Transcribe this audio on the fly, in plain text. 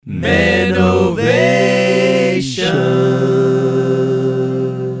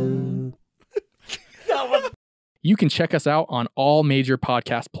Menovation. You can check us out on all major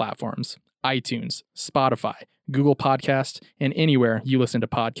podcast platforms: iTunes, Spotify, Google Podcasts, and anywhere you listen to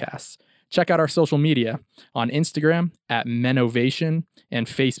podcasts. Check out our social media on Instagram at Menovation and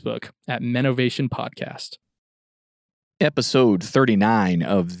Facebook at Menovation Podcast. Episode 39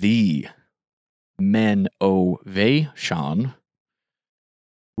 of the Menovation.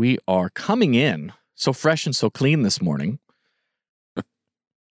 We are coming in so fresh and so clean this morning.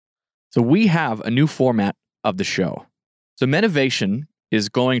 So we have a new format of the show. So Menovation is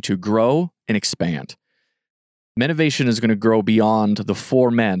going to grow and expand. Menovation is going to grow beyond the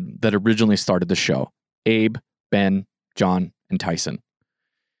four men that originally started the show: Abe, Ben, John, and Tyson.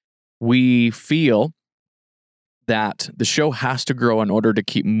 We feel that the show has to grow in order to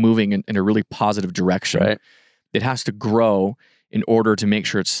keep moving in a really positive direction. Right. It has to grow in order to make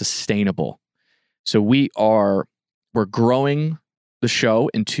sure it's sustainable. So we're growing the show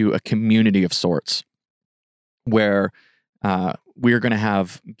into a community of sorts where we're going to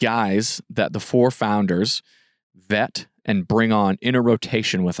have guys that the four founders vet and bring on in a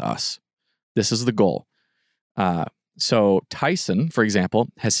rotation with us. This is the goal. So Tyson, for example,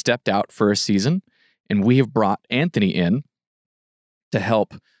 has stepped out for a season, and we have brought Anthony in to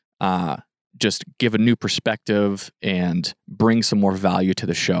help just give a new perspective and bring some more value to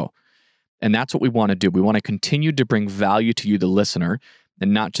the show. And that's what we want to do. We want to continue to bring value to you, the listener,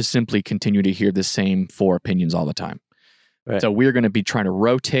 and not just simply continue to hear the same four opinions all the time. Right. So we're going to be trying to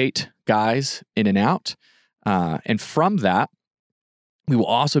rotate guys in and out. And from that, we will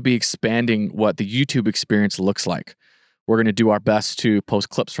also be expanding what the YouTube experience looks like. We're going to do our best to post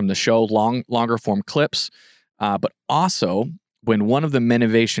clips from the show, longer form clips. But also, when one of the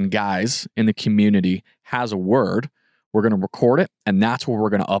Menovation guys in the community has a word, we're going to record it, and that's where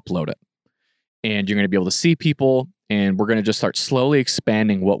we're going to upload it. And you're going to be able to see people, and we're going to just start slowly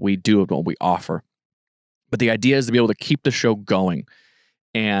expanding what we do and what we offer. But the idea is to be able to keep the show going.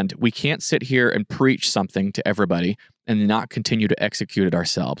 And we can't sit here and preach something to everybody and not continue to execute it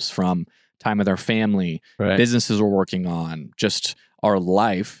ourselves, from time with our family, Right. businesses we're working on, just our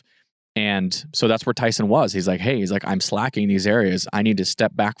life. And so that's where Tyson was. He's like, I'm slacking in these areas. I need to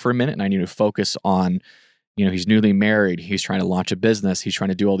step back for a minute, and I need to focus on, he's newly married. He's trying to launch a business. He's trying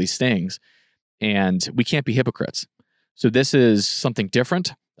to do all these things. And we can't be hypocrites. So this is something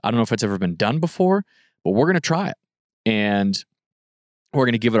different. I don't know if it's ever been done before, but we're going to try it. And we're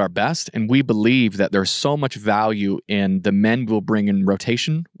going to give it our best. And we believe that there's so much value in the men we'll bring in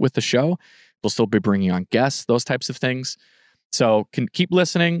rotation with the show. We'll still be bringing on guests, those types of things. So can keep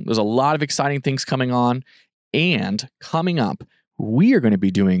listening. There's a lot of exciting things coming on. And coming up, we are going to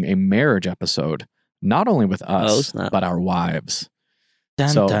be doing a marriage episode, not only with us, but our wives. Dun,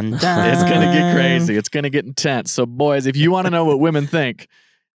 So dun, dun. it's going to get crazy. It's going to get intense. So boys, if you want to know what women think,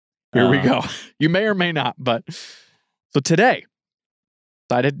 here we go. You may or may not, but so today,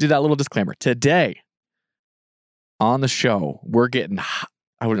 so I did do that little disclaimer. Today on the show, we're getting hot.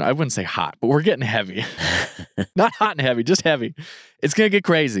 I wouldn't say hot, but we're getting heavy. Not hot and heavy, just heavy. It's going to get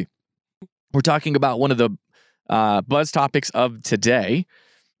crazy. We're talking about one of the buzz topics of today,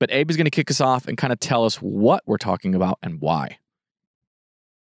 but Abe is going to kick us off and kind of tell us what we're talking about and why.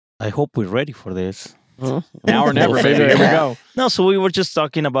 I hope we're ready for this. Now or never, baby. Here we go. No, so we were just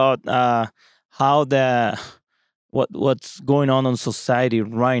talking about how what's going on in society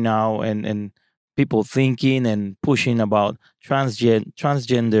right now, and people thinking and pushing about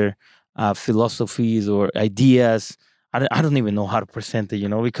transgender philosophies or ideas. I don't even know how to present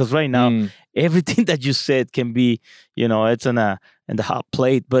it, because right now everything that you said can be, it's in the hot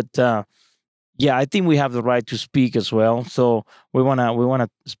plate. But yeah, I think we have the right to speak as well. So we wanna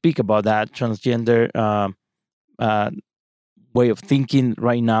speak about that transgender way of thinking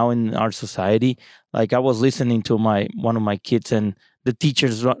right now in our society. Like I was listening to one of my kids, and the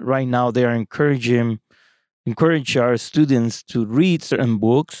teachers right now, they are encourage our students to read certain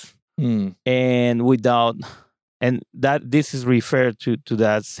books, and that this is referred to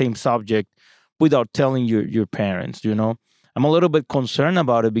that same subject without telling your parents. I'm a little bit concerned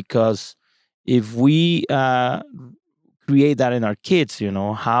about it, because if we create that in our kids,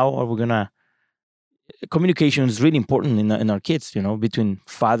 how are we gonna? Communication is really important in our kids, between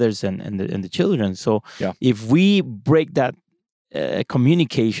fathers and the children. So if we break that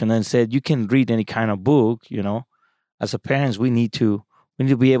communication and said you can read any kind of book, as a parents, we need to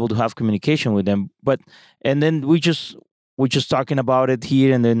be able to have communication with them. And then we're just talking about it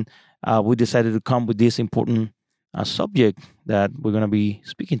here, and then we decided to come with this important subject that we're going to be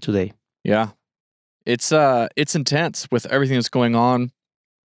speaking today. Yeah. It's intense with everything that's going on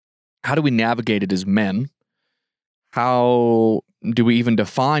how do we navigate it as men? How do we even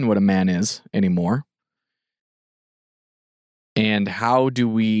define what a man is anymore? And how do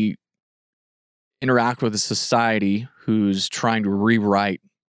we interact with a society who's trying to rewrite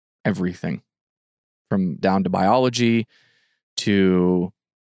everything from down to biology to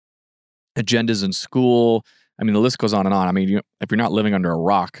agendas in school? I mean, the list goes on and on. I mean, if you're not living under a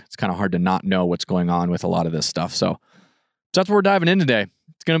rock, it's kind of hard to not know what's going on with a lot of this stuff. So that's what we're diving in today.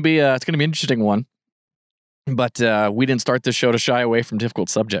 It's gonna be an interesting one. But we didn't start this show to shy away from difficult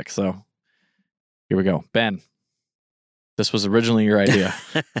subjects. So here we go. Ben, this was originally your idea.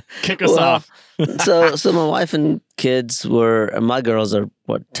 Kick us off. so my wife and kids my girls are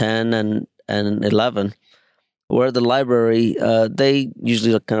 10 and 11. We're at the library. They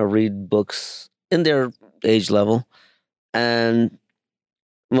usually kind of read books in their age level. And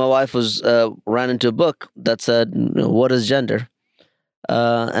my wife ran into a book that said, what is gender?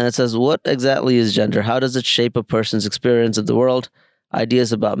 And it says, what exactly is gender? How does it shape a person's experience of the world?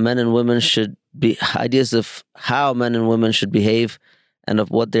 Ideas about men and women ideas of how men and women should behave and of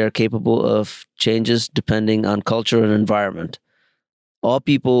what they are capable of changes depending on culture and environment. All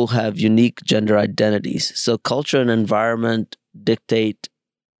people have unique gender identities. So culture and environment dictate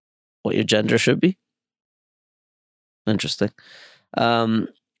what your gender should be. Interesting.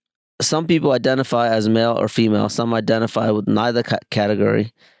 Some people identify as male or female. Some identify with neither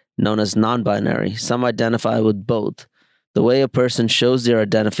category, known as non-binary. Some identify with both. The way a person shows their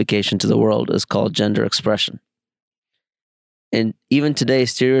identification to the world is called gender expression. And even today,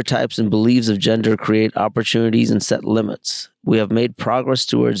 stereotypes and beliefs of gender create opportunities and set limits. We have made progress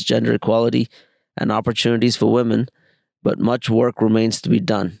towards gender equality and opportunities for women, but much work remains to be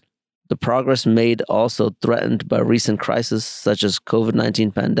done. The progress made also threatened by recent crises such as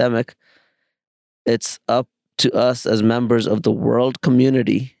COVID-19 pandemic. It's up to us as members of the world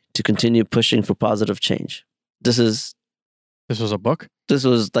community to continue pushing for positive change. This was a book? This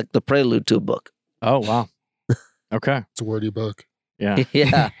was like the prelude to a book. Oh, wow. Okay. It's a wordy book. Yeah.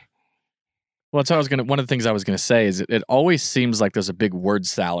 Yeah. Well, that's one of the things I was going to say is it always seems like there's a big word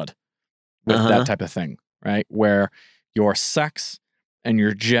salad with that type of thing, right? Where your sex and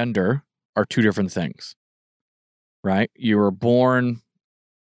your gender are two different things, right? You were born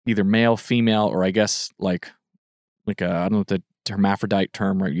either male, female, or I guess like I don't know the hermaphrodite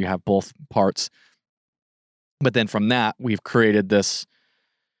term, right? You have both parts. But then from that, we've created this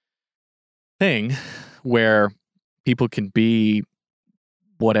thing where people can be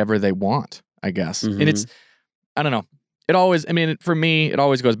whatever they want, I guess. Mm-hmm. And it's, I don't know. For me, it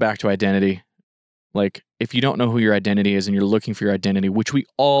always goes back to identity. Like, if you don't know who your identity is and you're looking for your identity, which we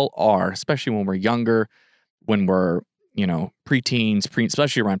all are, especially when we're younger, when we're, preteens,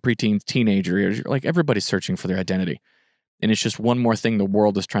 especially around preteens, teenager years, like everybody's searching for their identity. And it's just one more thing the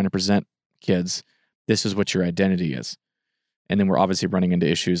world is trying to present kids. This is what your identity is. And then we're obviously running into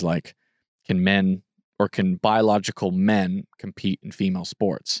issues like, can biological men compete in female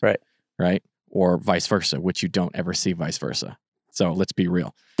sports? Right? Or vice versa, which you don't ever see vice versa. So let's be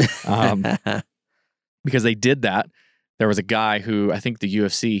real. Because they did that. There was a guy who, I think the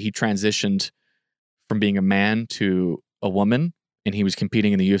UFC, he transitioned from being a man to a woman, and he was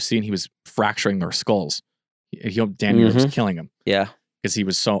competing in the UFC, and he was fracturing their skulls. Daniel was killing him. Yeah. Because he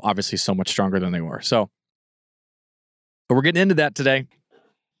was obviously so much stronger than they were. So, but we're getting into that today.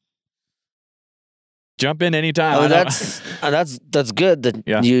 Jump in anytime. That's good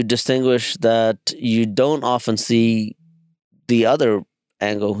that you distinguish that. You don't often see the other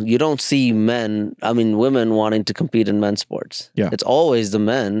angle. You don't see women wanting to compete in men's sports. Yeah. It's always the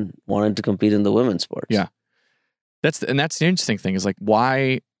men wanting to compete in the women's sports. Yeah. That's the interesting thing is like,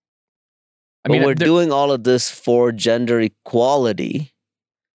 why? We're doing all of this for gender equality.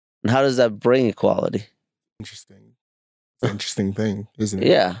 And how does that bring equality? Interesting. It's an interesting thing, isn't it?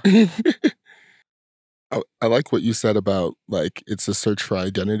 Yeah. I like what you said about like it's a search for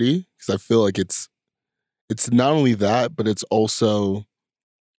identity, because I feel like it's not only that, but it's also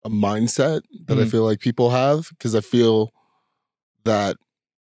a mindset that I feel like people have, because I feel that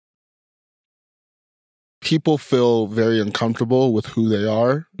people feel very uncomfortable with who they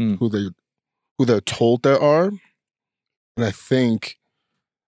are, who they're told they are. And I think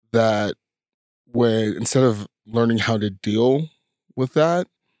that when instead of learning how to deal with that,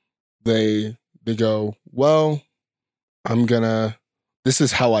 they go, well, this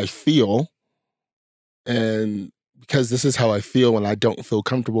is how I feel. And because this is how I feel and I don't feel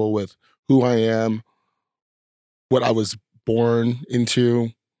comfortable with who I am, what I was born into,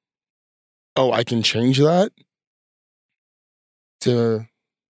 I can change that to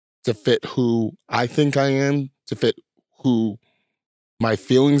fit who I think I am, to fit who my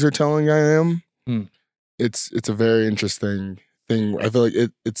feelings are telling I am. Mm. It's a very interesting thing. I feel like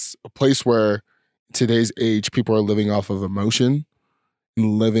it's a place where today's age people are living off of emotion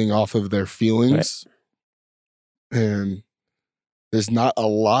and living off of their feelings. Right. And there's not a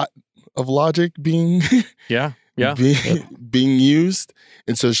lot of logic being being used.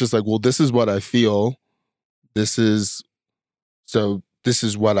 And so it's just like, well, this is what I feel. This is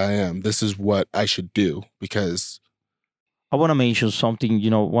what I am. This is what I should do. Because I want to mention something,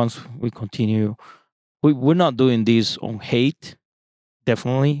 once we continue, we're not doing this on hate,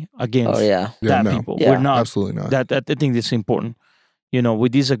 definitely, against people. Yeah, we're not. Absolutely not. That I think this is important. We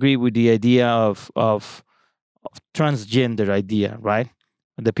disagree with the idea of transgender idea, right?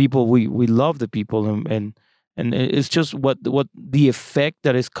 The people, we love the people, and it's just what the effect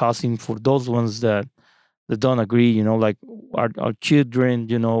that is causing for those ones that don't agree, like our children,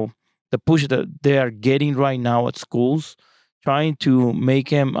 the push that they are getting right now at schools, trying to make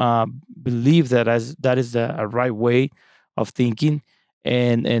them believe that is the right way of thinking,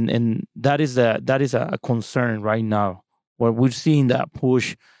 and that is a concern right now, where we're seeing that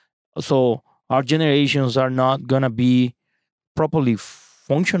push. So our generations are not gonna be properly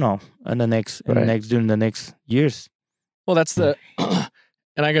functional during the next years. Well, that's the,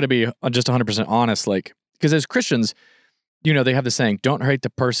 and I got to be just 100% honest, like, because as Christians, they have the saying, "Don't hate the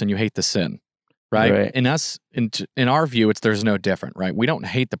person, you hate the sin." Right? In us, in our view, there's no different, right? We don't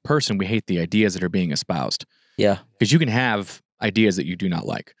hate the person, we hate the ideas that are being espoused. Yeah. Because you can have ideas that you do not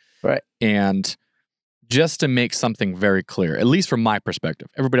like. Right. And just to make something very clear, at least from my perspective,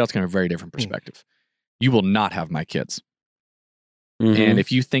 everybody else can have a very different perspective. You will not have my kids. Mm-hmm. And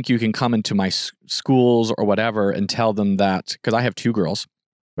if you think you can come into my schools or whatever and tell them that, because I have 2 girls,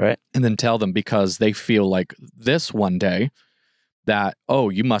 right? And then tell them because they feel like this one day that, oh,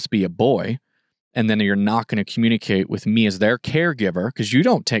 you must be a boy. And then you're not going to communicate with me as their caregiver because you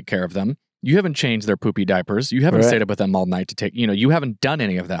don't take care of them. You haven't changed their poopy diapers. You haven't stayed up with them all night to take, you haven't done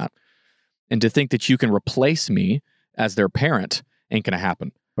any of that. And to think that you can replace me as their parent ain't going to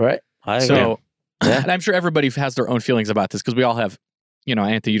happen. Right. And I'm sure everybody has their own feelings about this because we all have,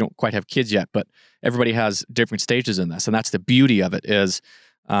 Anthony, you don't quite have kids yet, but everybody has different stages in this. And that's the beauty of it is,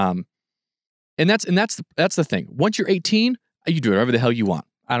 and that's the thing. Once you're 18, you do whatever the hell you want.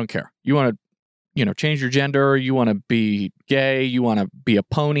 I don't care. You want to, change your gender, you want to be gay, you want to be a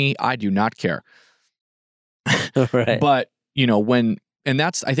pony, I do not care. Right. But,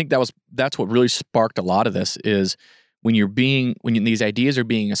 I think that's what really sparked a lot of this is when these ideas are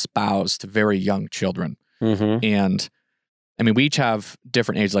being espoused to very young children. Mm-hmm. And I mean, we each have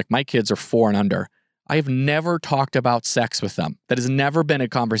different ages. Like my kids are 4 and under. I have never talked about sex with them. That has never been a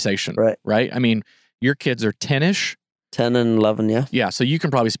conversation. Right? I mean, your kids are 10-ish. 10 and 11, yeah. Yeah, so you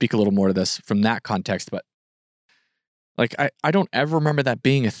can probably speak a little more to this from that context, but like I don't ever remember that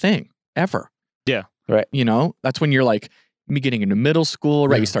being a thing, ever. Yeah. Right. That's when you're like me getting into middle school,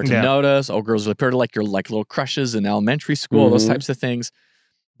 right? You start to notice, girls appear to like your like little crushes in elementary school, those types of things.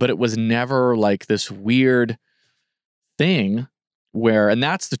 But it was never like this weird thing where, and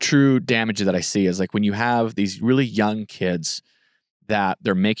that's the true damage that I see is like when you have these really young kids that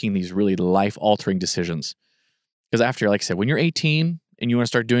they're making these really life-altering decisions. Because after, like I said, when you're 18 and you want to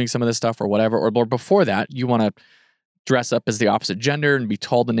start doing some of this stuff or whatever, or before that, you want to dress up as the opposite gender and be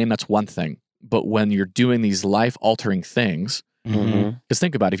told the name, that's one thing. But when you're doing these life-altering things, because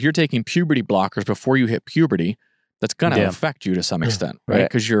think about it, if you're taking puberty blockers before you hit puberty, that's going to affect you to some extent, right?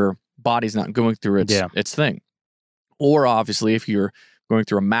 Because your body's not going through its thing. Or obviously, if you're going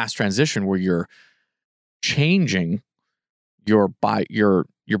through a mass transition where you're changing your biological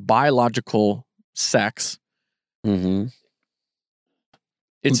sex,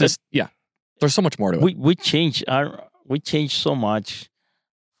 it's just there's so much more to it. We changed so much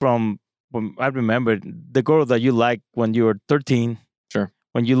from when I remember the girl that you liked when you were 13. Sure.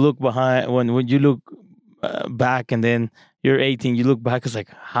 When you look behind, when you look back, and then you're 18, you look back. It's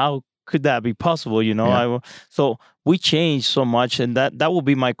like, how could that be possible? So we changed so much, and that will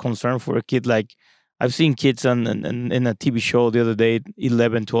be my concern for a kid. Like I've seen kids in a TV show the other day,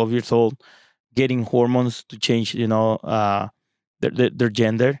 11, 12 years old, getting hormones to change, their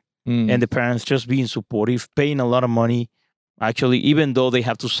gender, and the parents just being supportive, paying a lot of money. Actually, even though they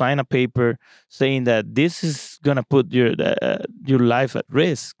have to sign a paper saying that this is gonna put your life at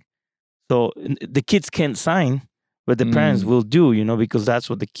risk, so the kids can't sign, but the parents will do, because that's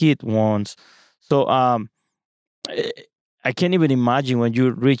what the kid wants. So I can't even imagine when you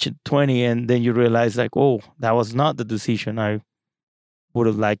reach 20 and then you realize like, oh, that was not the decision I would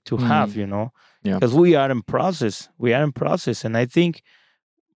have liked to have, because we are in process. And I think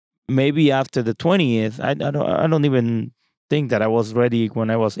maybe after the 20th, I don't even think that I was ready when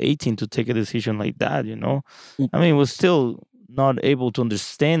I was 18 to take a decision like that. I mean, was still not able to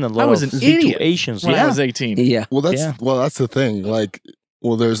understand a lot was of an idiot situations. when I was 18. Yeah. Well, that's the thing. Like,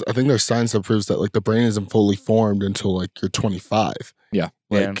 I think there's science that proves that like the brain isn't fully formed until like you're 25. Yeah.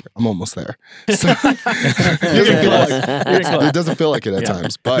 Like I'm almost there. So, it doesn't feel like it at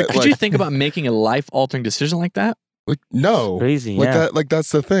times. But could you think about making a life-altering decision like that? Like, no. Crazy. Like that. Like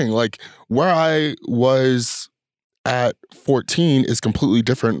that's the thing. Like where I was at 14 is completely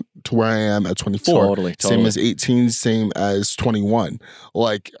different to where I am at 24. Totally. Same as 18, same as 21.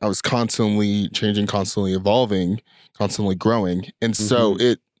 Like I was constantly changing, constantly evolving, constantly growing. And so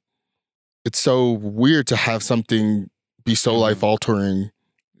it's so weird to have something be so life altering,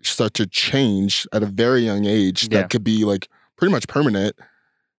 such a change at a very young age that could be like pretty much permanent,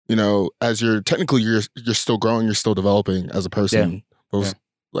 as you're still growing, you're still developing as a person, both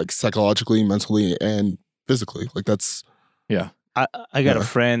like psychologically, mentally, and physically. Like that's I got a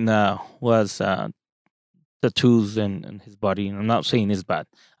friend who has tattoos in his body, and I'm not saying it's bad.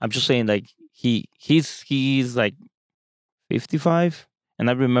 I'm just saying like he's like 55, and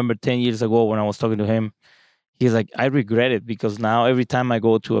I remember 10 years ago when I was talking to him, he's like, I regret it because now every time I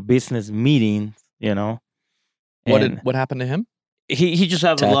go to a business meeting, what happened to him? He just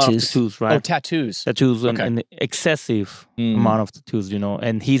has a lot of tattoos, right? Oh, tattoos. Tattoos and an excessive amount of tattoos,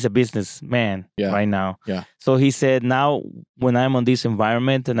 and he's a businessman right now. Yeah. So he said, now when I'm on this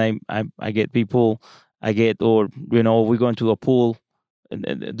environment and I get people, or we're going to a pool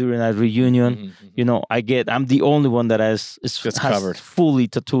during a reunion, I'm the only one that has covered fully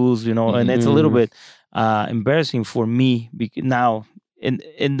tattoos, and it's a little bit embarrassing for me now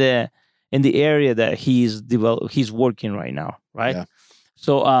in the area that he's working right now, right? Yeah.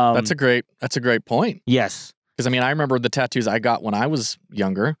 So that's a great point. Yes, because I mean, I remember the tattoos I got when I was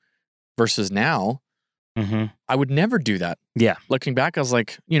younger versus now. I would never do that. Yeah, looking back, I was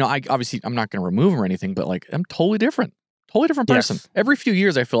like, I'm not going to remove them or anything, but like, I'm totally different person. Yes. Every few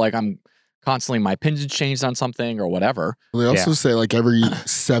years, I feel like I'm constantly my opinion changed on something or whatever. They also say like every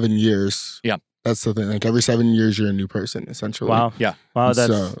 7 years. Yeah. That's the thing. Like every 7 years, you're a new person, essentially. Wow. Yeah. Wow.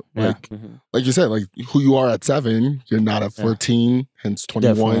 That's like you said, like who you are at 7, you're not at 14, hence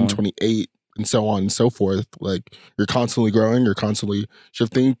 21, Definitely. 28, and so on and so forth. Like you're constantly growing, you're constantly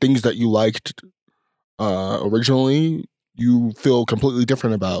shifting. Things that you liked originally, you feel completely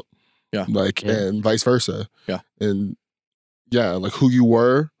different about. Yeah. Like, and vice versa. Yeah. And like who you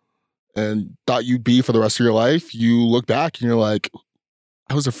were and thought you'd be for the rest of your life, you look back and you're like,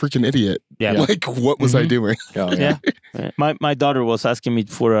 I was a freaking idiot. Yeah. Like, what was I doing? Oh, yeah. My daughter was asking me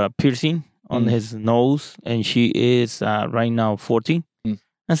for a piercing on his nose, and she is right now 14.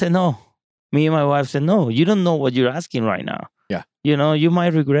 I said, no. Me and my wife said, no, you don't know what you're asking right now. Yeah. You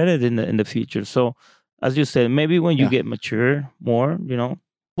might regret it in the future. So, as you said, maybe when you get mature more,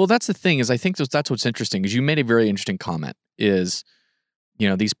 Well, that's the thing is I think that's what's interesting is you made a very interesting comment is,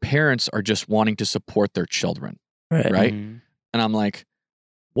 these parents are just wanting to support their children. Right. And I'm like,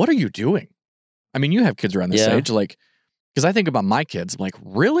 what are you doing? I mean, you have kids around this age, like, because I think about my kids, I'm like,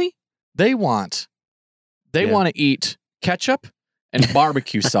 really? They want to eat ketchup and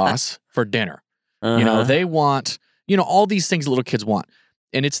barbecue sauce for dinner. They want, all these things that little kids want.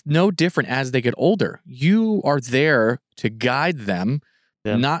 And it's no different as they get older. You are there to guide them,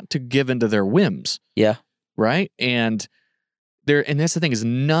 not to give into their whims. Yeah. Right? And that's the thing is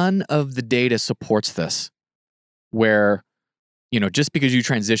none of the data supports this where, just because you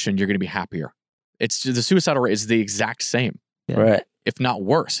transition, you're going to be happier. It's the suicidal rate is the exact same. Yeah. Right. If not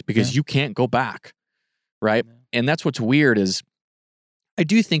worse, because you can't go back. Right. Yeah. And that's what's weird is I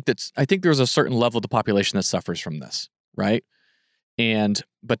think there's a certain level of the population that suffers from this. Right.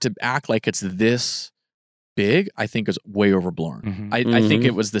 But to act like it's this big, I think is way overblown. I think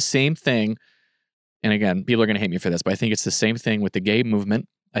it was the same thing. And again, people are going to hate me for this, but I think it's the same thing with the gay movement.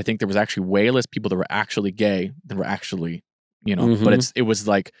 I think there was actually way less people that were actually gay than were actually, but it was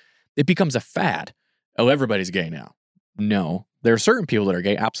like, it becomes a fad. Oh, everybody's gay now. No, there are certain people that are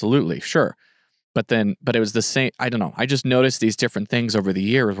gay. Absolutely. Sure. But it was the same. I don't know. I just noticed these different things over the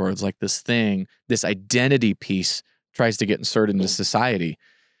years where it's like this identity piece tries to get inserted into society.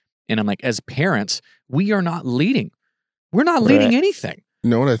 And I'm like, as parents, we are not leading. We're not leading anything. You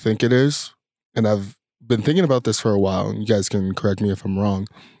know what I think it is? And I've been thinking about this for a while, and you guys can correct me if I'm wrong.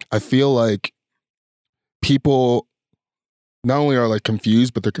 I feel like people not only are like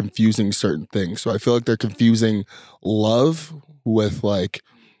confused, but they're confusing certain things. So I feel like they're confusing love with like,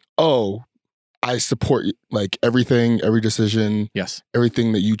 oh, I support like everything, every decision,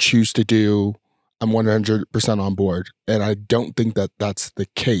 everything that you choose to do. I'm 100% on board. And I don't think that that's the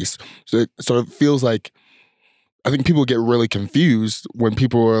case. So it feels like I think people get really confused when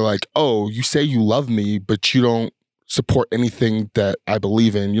people are like, oh, you say you love me, but you don't support anything that I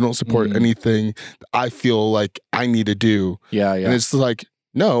believe in. You don't support anything that I feel like I need to do. Yeah. And it's like,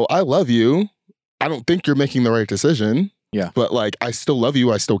 no, I love you. I don't think you're making the right decision. Yeah. But like, I still love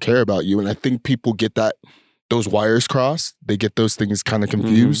you. I still care about you. And I think people get those wires crossed. They get those things kind of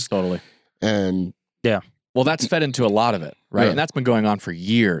confused. Totally. And well, that's fed into a lot of it, right? Yeah. And that's been going on for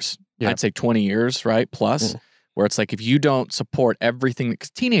years. Yeah. I'd say 20 years, right? Plus, where it's like, if you don't support everything, because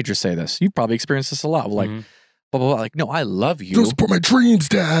teenagers say this, you probably experienced this a lot. Like, blah, blah, blah. Like, no, I love you. don't support my dreams,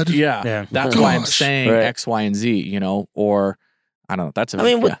 Dad. Yeah. That's why I'm Gosh. saying Right. X, Y, and Z, you know, or I don't know. That's I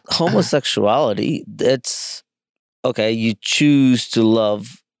mean, with homosexuality, it's okay. You choose to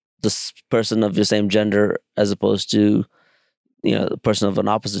love this person of your same gender as opposed to, the person of an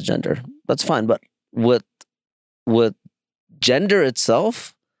opposite gender. That's fine. But with gender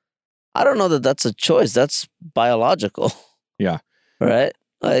itself, I don't know that that's a choice. That's biological. Yeah. Right?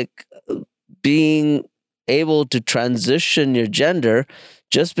 Like being able to transition your gender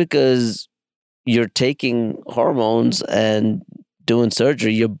just because you're taking hormones and doing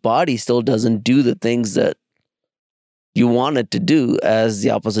surgery, your body still doesn't do the things that you want it to do as the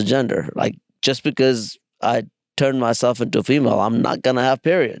opposite gender. Like just because I turn myself into a female, I'm not going to have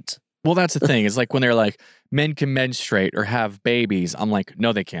periods. Well, that's the thing. It's like when they're like, men can menstruate or have babies. I'm like,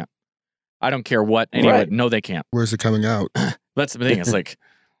 no, they can't. I don't care what anyone. Right. No, they can't. Where's it coming out? That's the thing. It's like,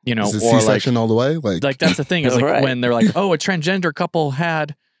 Is it or like, C-section all the way? like that's the thing. Is like Right. when they're like, oh, a transgender couple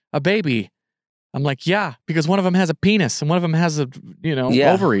had a baby. I'm like, yeah, because one of them has a penis and one of them has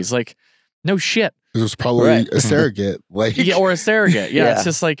Yeah. ovaries. Like, no shit. It was probably Right. a surrogate. Like, Yeah, or a surrogate. Yeah, Yeah. it's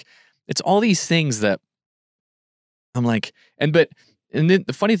just like it's all these things that I'm like, and then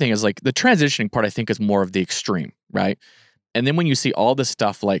the funny thing is like the transitioning part I think is more of the extreme, right? And then when you see all this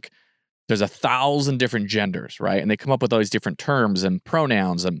stuff like there's 1,000 different genders, right? And they come up with all these different terms and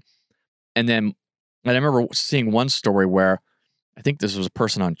pronouns and then I remember seeing one story where I think this was a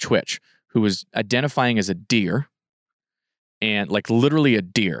person on Twitch who was identifying as a deer and like literally a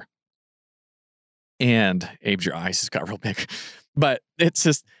deer. And Abe, your eyes just got real big. But it's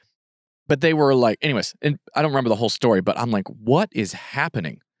just, but they were like, anyways, and I don't remember the whole story, but I'm like, what is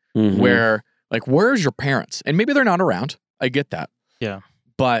happening? Mhm. Where, like, where's your parents? And maybe they're not around. I get that. Yeah.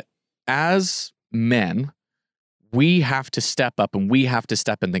 But as men, we have to step up and we have to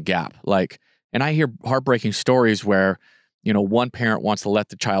step in the gap. Like, and I hear heartbreaking stories where, one parent wants to let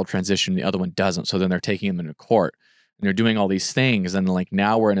the child transition, the other one doesn't. So then they're taking them into court and they're doing all these things. And like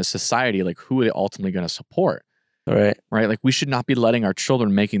now we're in a society, like who are they ultimately going to support? Right. Right? Like we should not be letting our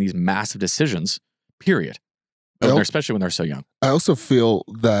children making these massive decisions, period. Especially when they're so young. I also feel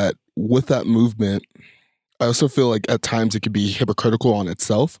that with that movement, I also feel like at times it could be hypocritical on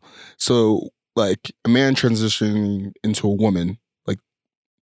itself. So like a man transitioning into a woman, like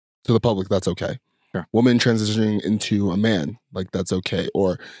to the public, that's okay. Sure. Woman transitioning into a man, like that's okay.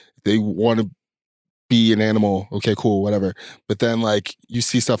 Or if they want to be an animal, okay, cool, whatever. But then like you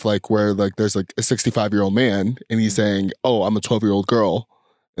see stuff like where like there's like a 65-year-old man and he's saying, oh, I'm a 12-year-old girl.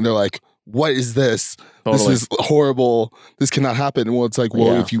 And they're like, what is this? Totally. This is horrible. This cannot happen. Well, it's like,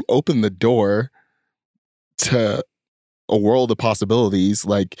 well, Yeah. if you open the door to a world of possibilities,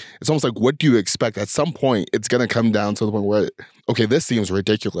 like it's almost like, what do you expect? At some point, it's going to come down to the point where, okay, this seems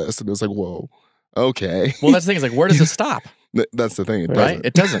ridiculous. And it's like, whoa, okay. Well, that's the thing is like, where does it stop? That's the thing. It Right? doesn't.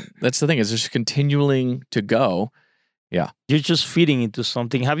 It doesn't. That's the thing is just continuing to go. You're just feeding into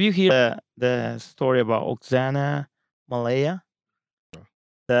something. Have you heard the story about Oksana Malaya?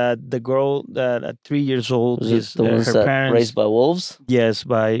 That the girl that at 3 years old Was is it the ones her that parents raised by wolves? yes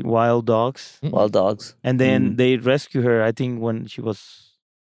by wild dogs, Wild dogs. and then they rescue her. I think when she was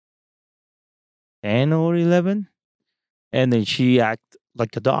 10 or 11, and then she act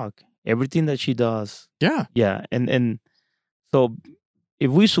like a dog. Everything that she does, Yeah. yeah, and so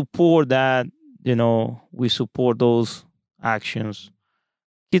if we support that, we support those actions.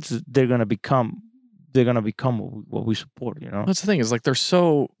 Kids, they're gonna become what we support. That's the thing is like they're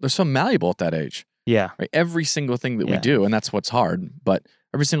so malleable at that age. Yeah, Right? Every single thing that we Yeah. do, and that's what's hard, but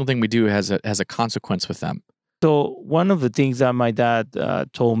every single thing we do has a consequence with them. So one of the things that my dad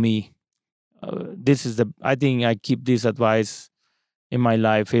told me, I think I keep this advice in my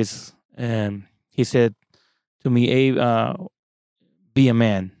life is, he said to me, "Hey, be a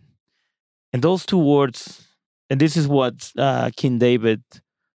man." And those two words, and this is what King David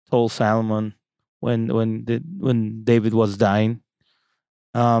told Solomon when David was dying.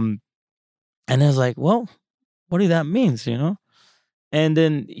 And I was like, well, what do that means, And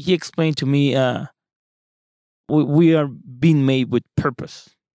then he explained to me, we are being made with purpose.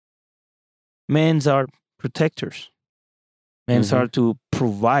 Men's are protectors. Men Mhm. are to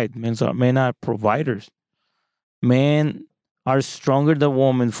provide. Men are providers. Men are stronger than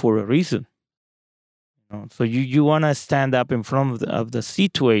women for a reason. So you want to stand up in front of the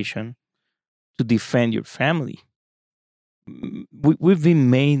situation to defend your family. We've been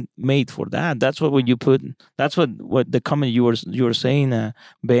made for that. That's what when you put. That's what the comment you were saying,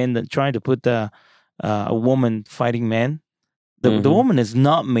 Ben, that trying to put a woman fighting men. The Mhm. woman is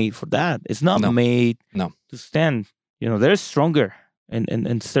not made for that. It's not No. made No. to stand. They're stronger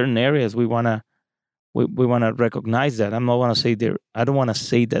in certain areas. We wanna recognize that. I don't want to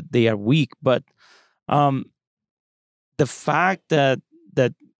say that they are weak, but the fact that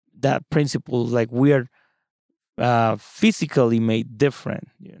principle, like we are physically made different,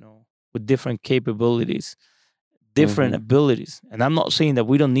 with different capabilities, different Mhm. abilities. And I'm not saying that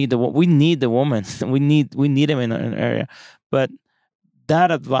we don't need we need the woman. we need them in an area, but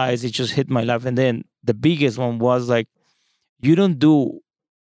that advice, it just hit my life. And then the biggest one was like, you don't do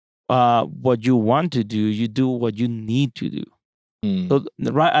what you want to do, you do what you need to do. So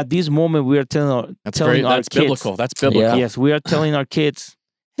right at this moment, we are telling our That's kids, biblical. That's biblical. Yeah. yes, we are telling our kids,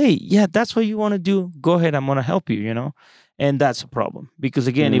 hey, yeah, that's what you want to do. Go ahead, I'm gonna help you. And that's a problem, because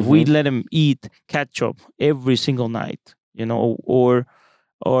again, if we let them eat ketchup every single night, or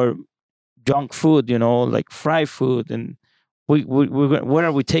junk food, like fried food, and where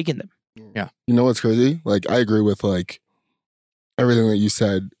are we taking them? Yeah. You know what's crazy? Like, I agree with like everything that you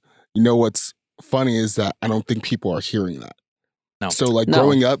said. You know what's funny is that I don't think people are hearing that. No. So like No.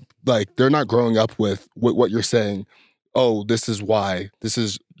 growing up, like they're not growing up with what you're saying. Oh, this is why. This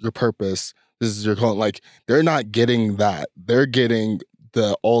is your purpose. This is your calling. Like, they're not getting that. They're getting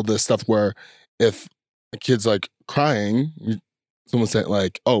all the stuff where if a kid's like crying, someone said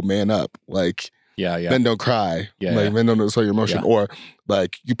like, "Oh, man up." Like, Yeah. men don't cry. Yeah, Like, yeah. men don't display your emotion. Yeah. Or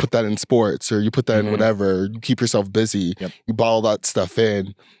like, you put that in sports, or you put that in Mhm. whatever. You keep yourself busy. Yep. You bottle that stuff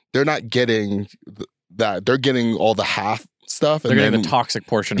in. They're not getting that. They're getting all the half stuff. They're and getting then, the toxic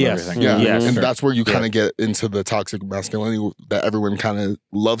portion of Yes. everything. yeah, Yes. and Sure. that's where you Yeah. kind of get into the toxic masculinity that everyone kind of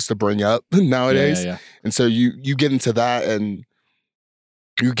loves to bring up Yeah, nowadays. yeah. And so you get into that, and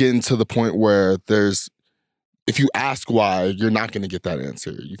you get into the point where if you ask why, you're not going to get that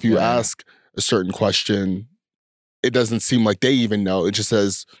answer. If you Yeah. ask a certain question, it doesn't seem like they even know. It just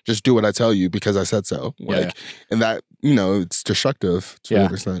says, just do what I tell you because I said so. Like, and that, it's destructive to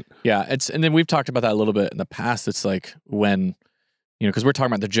an extent. Yeah, and then we've talked about that a little bit in the past. It's like when, because we're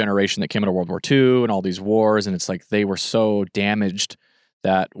talking about the generation that came out of World War II and all these wars, and it's like they were so damaged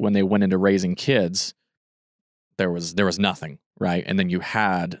that when they went into raising kids, there was nothing, right? And then you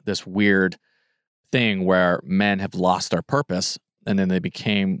had this weird thing where men have lost their purpose, and then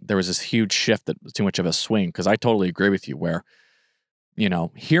there was this huge shift that was too much of a swing. Because I totally agree with you where,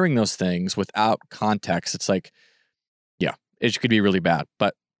 hearing those things without context, it's like, yeah, it could be really bad.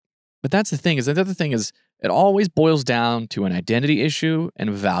 But that's the thing is, the other thing is, it always boils down to an identity issue and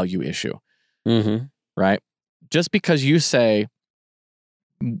value issue, Mm-hmm. right? Just because you say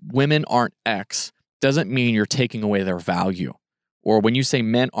women aren't X doesn't mean you're taking away their value. Or when you say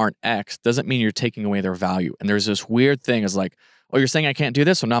men aren't X doesn't mean you're taking away their value. And there's this weird thing is like, oh, you're saying I can't do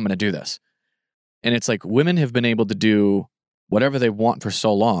this, so now I'm going to do this. And it's like women have been able to do whatever they want for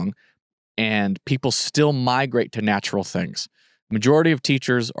so long, and people still migrate to natural things. Majority of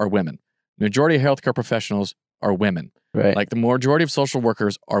teachers are women. Majority of healthcare professionals are women. Right. Like the majority of social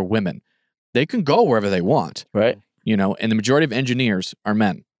workers are women. They can go wherever they want. Right. And the majority of engineers are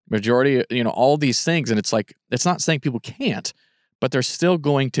men. Majority, all these things. And it's like, it's not saying people can't, but there's still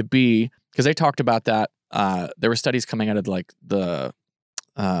going to be, because they talked about that. There were studies coming out of like the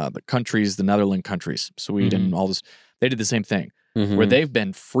countries, the Netherlands countries, Sweden, all this. They did the same thing where they've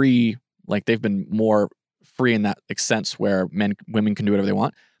been free, like they've been more free in that sense where women can do whatever they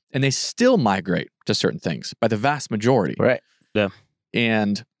want, and they still migrate to certain things by the vast majority. Right. Yeah.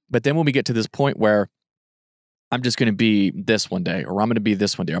 But then when we get to this point where I'm just going to be this one day, or I'm going to be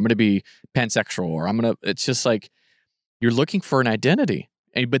this one day, or I'm going to be pansexual, or it's just like, you're looking for an identity.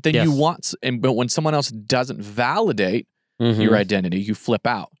 But then but when someone else doesn't validate your identity, you flip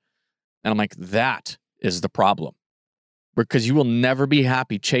out. And I'm like, that is the problem. Because you will never be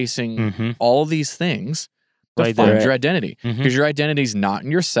happy chasing all these things to find your identity. Because your identity is not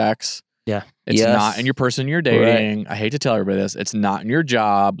in your sex. Yeah. It's not in your person you're dating. Right. I hate to tell everybody this. It's not in your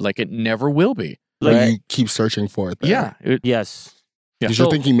job. Like, it never will be. Like, you keep searching for it there. Yeah. Yes. Because you're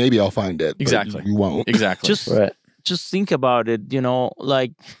thinking maybe I'll find it. Exactly. But you won't. Exactly. Just think about it,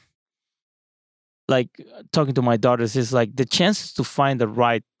 like talking to my daughters is like the chances to find the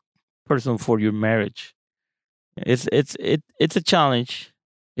right person for your marriage. It's a challenge.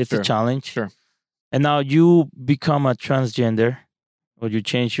 It's a challenge. Sure. and now you become a transgender, or you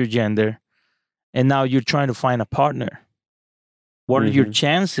change your gender, and now you're trying to find a partner. What are your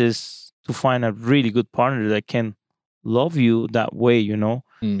chances to find a really good partner that can love you that way? You know,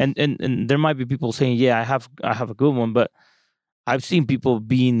 and there might be people saying, "Yeah, I have a good one," but I've seen people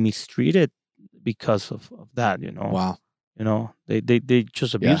being mistreated because of that. You know, Wow. You know, they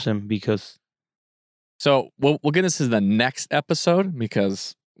just abuse them because. So we'll get into the next episode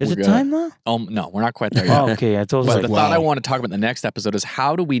because Is it time now? No, we're not quite there yet. Okay, I told you. But the thought I want to talk about in the next episode is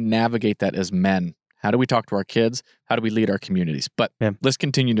how do we navigate that as men? How do we talk to our kids? How do we lead our communities? But let's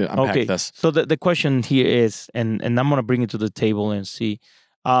continue to unpack this. So the question here is, and I'm gonna bring it to the table and see.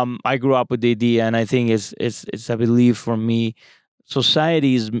 I grew up with the idea, and I think it's a belief for me.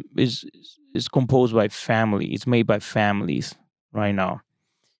 Society is composed by family. It's made by families right now.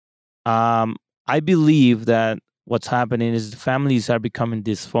 I believe that what's happening is the families are becoming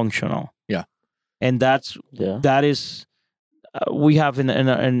dysfunctional. Yeah, and that is. We have in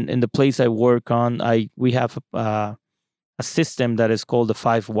the place I work on, we have a system that is called the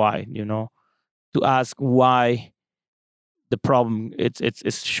 5 why. You know, to ask why the problem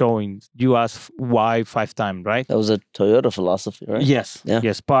it's showing. You ask why 5 times, right? That was a Toyota philosophy, right? Yes,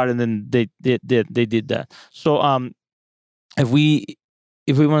 yes. Part, and then they did that. So if we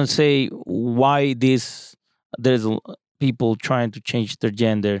want to say why there's people trying to change their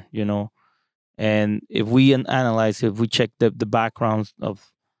gender, you know. And if we analyze, if we check the backgrounds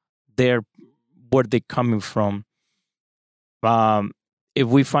of where they're coming from, if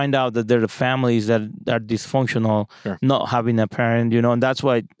we find out that there are families that are dysfunctional, not having a parent, you know, and that's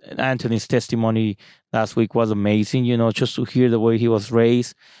why Anthony's testimony last week was amazing, you know, just to hear the way he was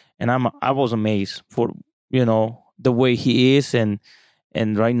raised. And I was amazed for, you know, the way he is and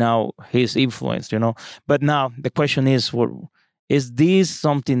right now his influence, you know. But now the question is, is this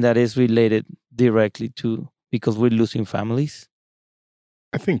something that is related directly to because we're losing families?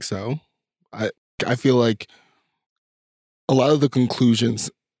 I think so. I feel like a lot of the conclusions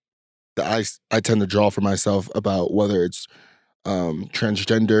that I tend to draw for myself about whether it's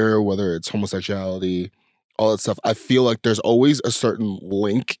transgender, whether it's homosexuality, all that stuff, I feel like there's always a certain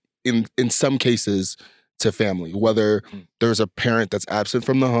link in some cases to family, whether there's a parent that's absent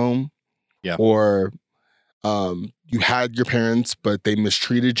from the home, or you had your parents, but they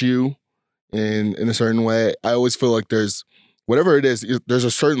mistreated you in a certain way. I always feel like there's, whatever it is, there's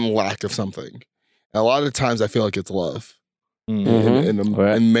a certain lack of something. And a lot of times I feel like it's love.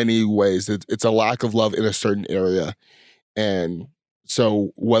 In many ways. It's a lack of love in a certain area. And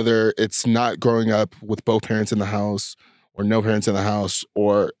so whether it's not growing up with both parents in the house or no parents in the house,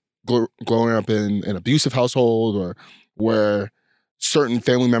 or growing up in an abusive household, or where certain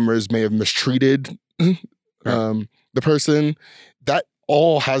family members may have mistreated the person, that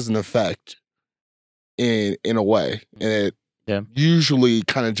all has an effect in a way. And it usually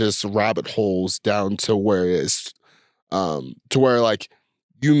kind of just rabbit holes down to where it is, to where like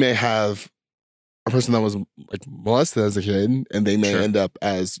you may have a person that was like molested as a kid, and they may end up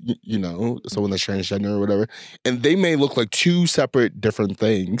as, you know, someone that's transgender or whatever, and they may look like 2 separate different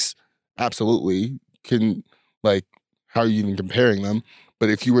things. Absolutely. Can, like, how are you even comparing them? But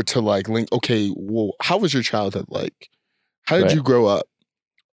if you were to like link, okay, well, how was your childhood like? How did you grow up?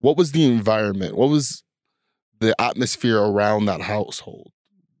 What was the environment? What was the atmosphere around that household?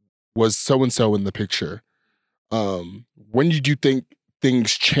 Was so-and-so in the picture? When did you think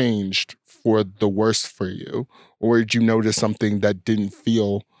things changed for the worse for you? Or did you notice something that didn't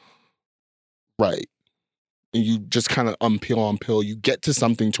feel right? And you just kind of unpeel, you get to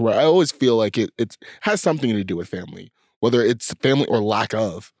something to where I always feel like it has something to do with family, whether it's family or lack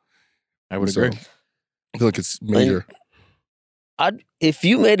of. I would agree. I feel like it's major. If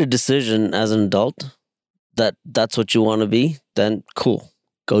you made a decision as an adult that that's what you want to be, then cool,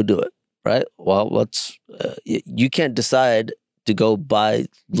 go do it. Right? Well, you can't decide to go buy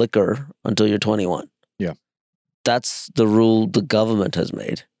liquor until you're 21. Yeah. That's the rule the government has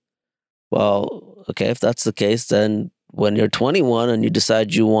made. Well, okay, if that's the case, then when you're 21 and you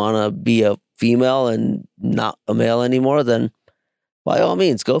decide you want to be a female and not a male anymore, then by all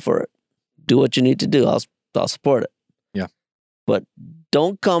means, go for it. Do what you need to do. I'll support it. Yeah. But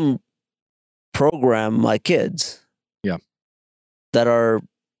don't come program my kids. Yeah. That are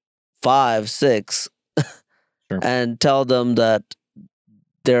 5, 6, and tell them that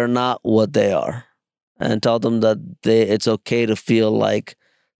they're not what they are, and tell them that it's okay to feel like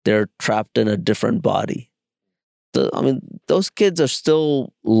they're trapped in a different body. Those kids are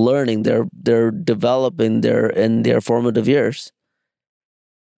still learning. They're developing. They're in their formative years.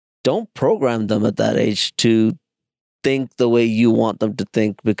 Don't program them at that age to think the way you want them to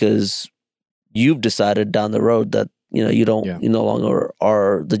think, because you've decided down the road that you don't you no longer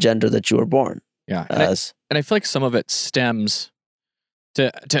are the gender that you were born as. And I feel like some of it stems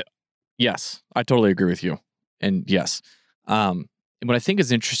to yes, I totally agree with you. And yes. And what I think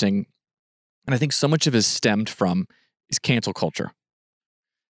is interesting, and I think so much of it is stemmed from, is cancel culture.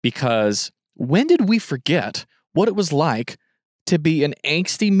 Because when did we forget what it was like to be an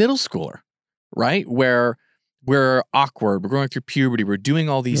angsty middle schooler, right? Where we're awkward, we're going through puberty, we're doing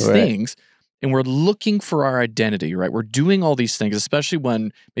all these things, and we're looking for our identity, right? We're doing all these things, especially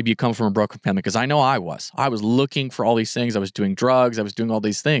when maybe you come from a broken family, because I know I was looking for all these things. I was doing drugs, I was doing all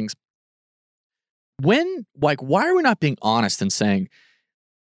these things. When, why are we not being honest and saying,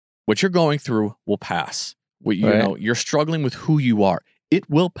 what you're going through will pass? What you're struggling with who you are. It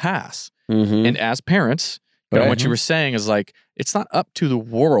will pass. Mm-hmm. And as parents, what you were saying is it's not up to the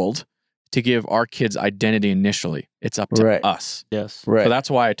world to give our kids identity initially. It's up to us. Yes. Right. So that's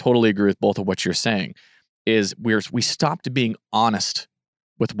why I totally agree with both of what you're saying, is we stopped being honest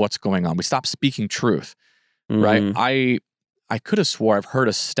with what's going on. We stopped speaking truth, right? I could have swore I've heard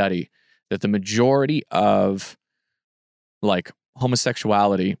a study that the majority of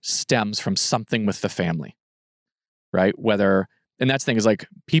homosexuality stems from something with the family, right? And that's the thing is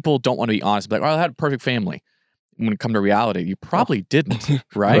people don't want to be honest. I had a perfect family. When it comes to reality, you probably didn't,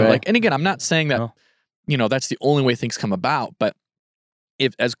 right? And again, I'm not saying that, that's the only way things come about. But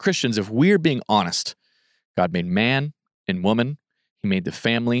if as Christians, if we're being honest, God made man and woman. He made the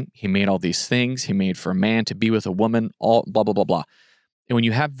family. He made all these things. He made for a man to be with a woman, all blah, blah, blah, blah. And when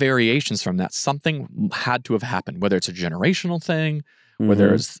you have variations from that, something had to have happened, whether it's a generational thing,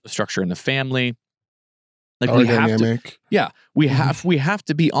 whether it's a structure in the family. We have to, we have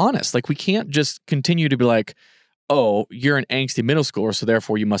to be honest. We can't just continue to be oh, you're an angsty middle schooler, so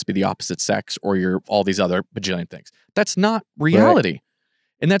therefore you must be the opposite sex, or you're all these other bajillion things. That's not reality.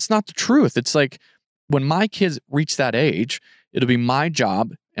 And that's not the truth. It's when my kids reach that age, it'll be my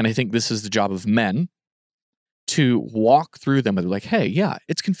job, and I think this is the job of men, to walk through them with hey, yeah,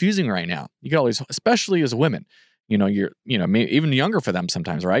 it's confusing right now. You get all these, especially as women, you're, maybe even younger for them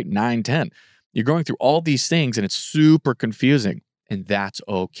sometimes, right? 9, 10. You're going through all these things and it's super confusing, and that's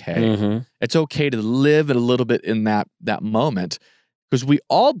okay. Mm-hmm. It's okay to live a little bit in that moment, because we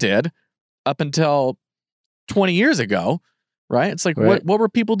all did up until 20 years ago, right? It's what were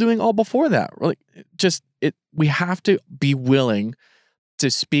people doing all before that? We have to be willing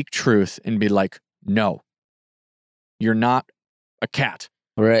to speak truth and be no, you're not a cat.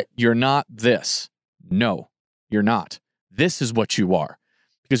 Right. You're not this. No, you're not. This is what you are.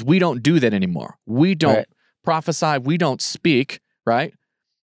 Because we don't do that anymore. We don't prophesy. We don't speak, right?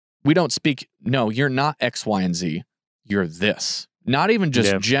 We don't speak, no, you're not X, Y, and Z. You're this. Not even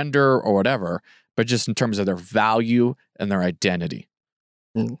just gender or whatever, but just in terms of their value and their identity.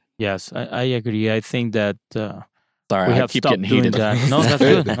 Yes, I agree. I think that sorry, we I have keep stopped getting doing heated. that. No, that's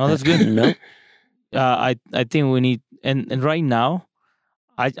good. No, that's good. No, I think we need, and right now,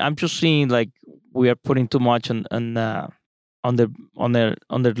 I'm just seeing we are putting too much on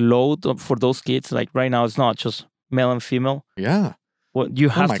their load for those kids. Right now, it's not just male and female. Yeah. Well, you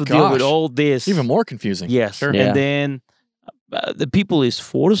have to deal with all this. Even more confusing. Yes. Sure. And then the people is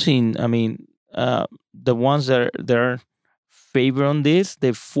forcing, the ones that they're favor on this,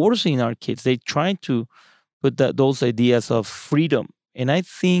 they're forcing our kids. They're trying to put those ideas of freedom. And I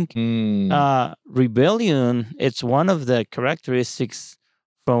think rebellion, it's one of the characteristics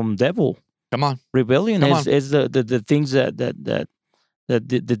from devil. Come on. Rebellion is the things that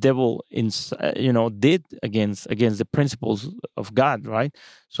the devil did against the principles of God, right?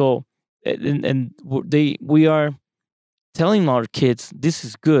 So we are telling our kids this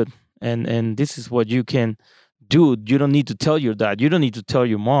is good and this is what you can do. You don't need to tell your dad. You don't need to tell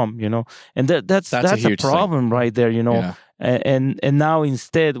your mom. And that's a problem thing. Right there. Yeah. And now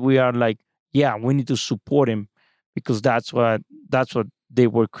instead we are we need to support him because that's what they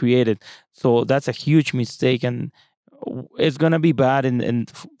were created. So that's a huge mistake, and it's gonna be bad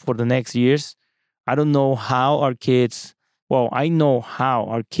for the next years. I don't know how our kids. Well, I know how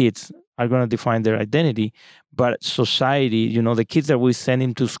our kids are gonna define their identity, but society, the kids that we send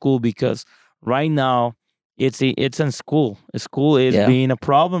into school, because right now it's in school. School is being a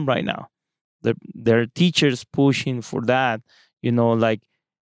problem right now. Their teachers pushing for that.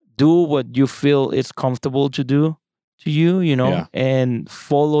 Do what you feel is comfortable to do to you, and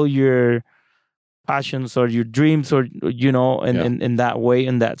follow your passions or your dreams, or in that way,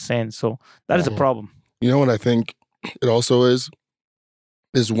 in that sense. So that is a problem. What I think it also is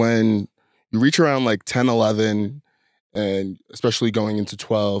when you reach around 10, 11, and especially going into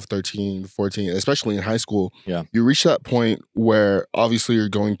 12, 13, 14, especially in high school, Yeah. you reach that point where obviously you're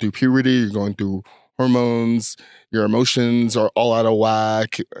going through puberty, you're going through hormones, your emotions are all out of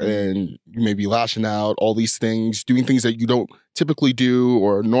whack, and you may be lashing out, all these things, doing things that you don't typically do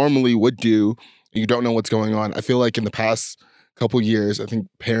or normally would do, and you don't know what's going on. I feel like in the past couple years, I think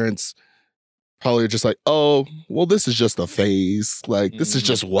parents probably are just like, oh, well, this is just a phase. Like, this is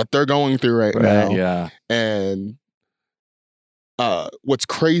just what they're going through right now. Yeah. And what's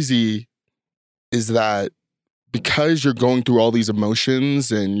crazy is that because you're going through all these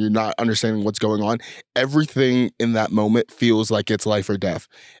emotions and you're not understanding what's going on, everything in that moment feels like it's life or death.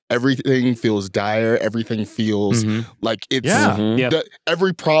 Everything feels dire. Everything feels like it's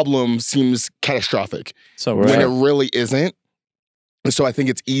every problem seems catastrophic. So when it really isn't. And so I think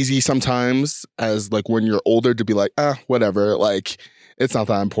it's easy sometimes as like when you're older to be like, whatever, like it's not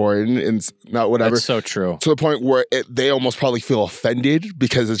that important. It's not whatever. That's so true. To the point where they almost probably feel offended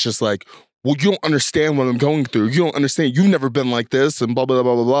because it's just like, well, you don't understand what I'm going through. You don't understand. You've never been like this and blah, blah,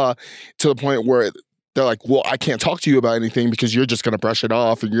 blah, blah, blah. To the point where they're like, well, I can't talk to you about anything because you're just going to brush it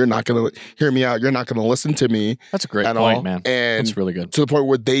off and you're not going to hear me out. You're not going to listen to me. That's a great point, all. man. And that's really good. To the point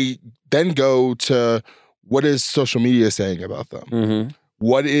where they then go to, what is social media saying about them?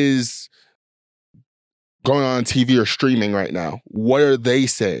 What is going on TV or streaming right now? What are they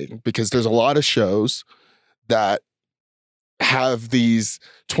saying? Because there's a lot of shows that have these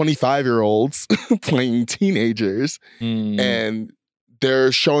 25-year-olds playing teenagers and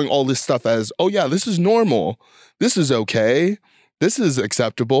they're showing all this stuff as, oh yeah, this is normal. This is okay. This is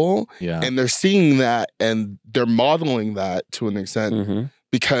acceptable. Yeah. And they're seeing that and they're modeling that to an extent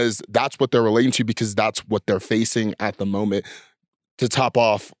because that's what they're relating to, because that's what they're facing at the moment. To top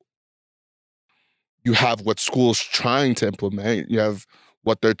off, you have what school's trying to implement. You have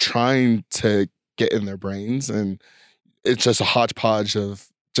what they're trying to get in their brains. And it's just a hodgepodge of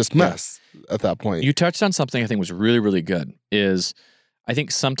just mess at that point. You touched on something I think was really, really good is I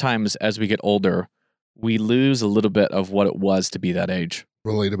think sometimes as we get older, we lose a little bit of what it was to be that age.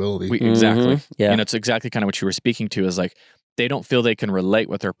 Relatability. Exactly. Yeah. And it's exactly kind of what you were speaking to is like, they don't feel they can relate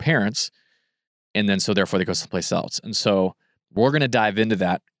with their parents. And then so therefore they go someplace else. And so we're going to dive into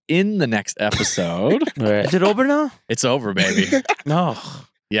that in the next episode. Is it over now? It's over, baby. No.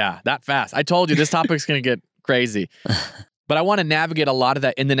 Yeah, that fast. I told you this topic's going to get crazy. But I want to navigate a lot of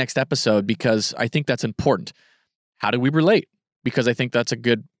that in the next episode because I think that's important. How do we relate? Because I think that's a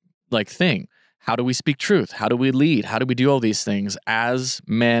good thing. How do we speak truth? How do we lead? How do we do all these things as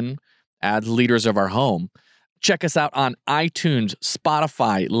men, as leaders of our home? Check us out on iTunes,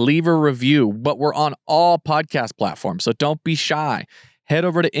 Spotify, leave a review, but we're on all podcast platforms, so don't be shy. Head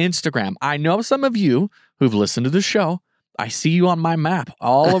over to Instagram. I know some of you who've listened to the show. I see you on my map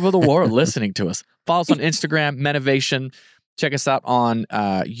all over the world listening to us. Follow us on Instagram, Menovation. Check us out on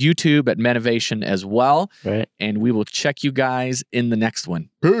YouTube at Menovation as well. Right. And we will check you guys in the next one.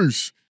 Peace.